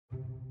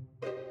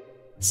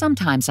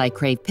Sometimes I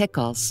crave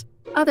pickles.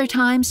 Other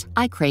times,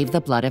 I crave the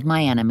blood of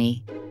my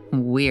enemy.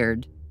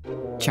 Weird.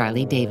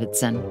 Charley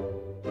Davidson.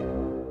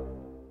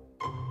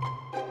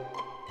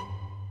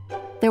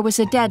 There was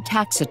a dead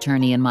tax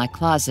attorney in my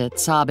closet,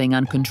 sobbing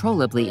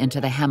uncontrollably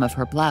into the hem of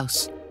her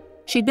blouse.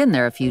 She'd been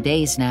there a few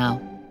days now.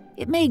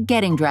 It made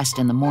getting dressed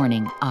in the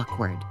morning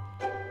awkward.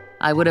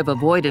 I would have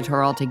avoided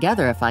her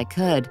altogether if I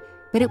could,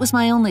 but it was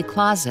my only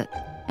closet,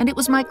 and it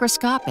was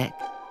microscopic.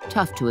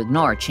 Tough to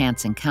ignore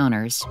chance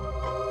encounters.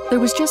 There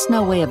was just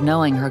no way of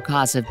knowing her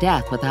cause of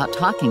death without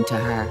talking to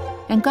her,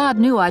 and God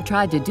knew I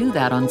tried to do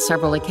that on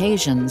several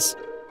occasions.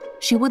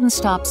 She wouldn't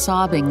stop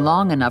sobbing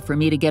long enough for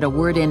me to get a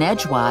word in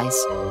edgewise.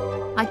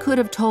 I could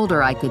have told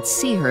her I could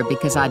see her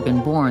because I'd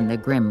been born the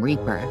Grim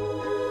Reaper.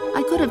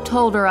 I could have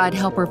told her I'd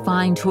help her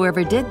find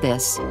whoever did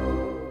this.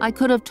 I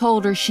could have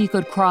told her she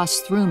could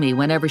cross through me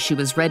whenever she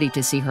was ready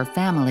to see her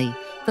family,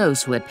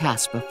 those who had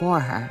passed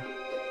before her.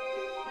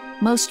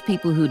 Most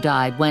people who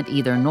died went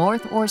either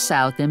north or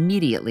south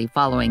immediately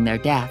following their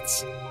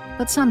deaths,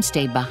 but some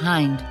stayed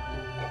behind.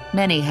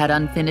 Many had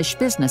unfinished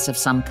business of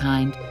some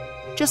kind,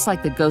 just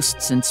like the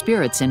ghosts and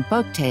spirits in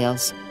folk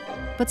tales.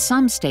 But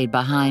some stayed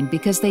behind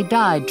because they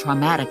died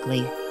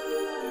traumatically.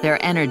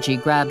 Their energy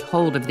grabbed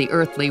hold of the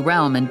earthly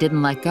realm and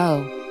didn't let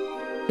go.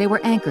 They were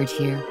anchored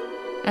here,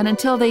 and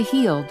until they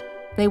healed,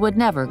 they would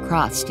never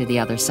cross to the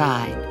other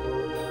side.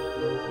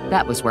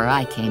 That was where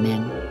I came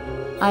in.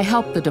 I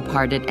helped the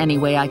departed any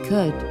way I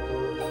could.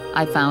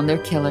 I found their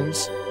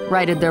killers,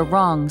 righted their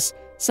wrongs,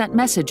 sent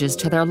messages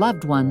to their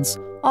loved ones,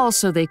 all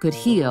so they could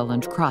heal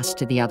and cross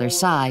to the other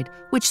side,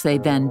 which they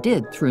then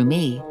did through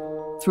me,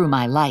 through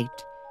my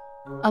light.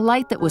 A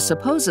light that was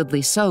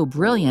supposedly so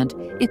brilliant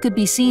it could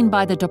be seen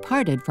by the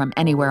departed from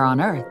anywhere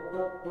on earth.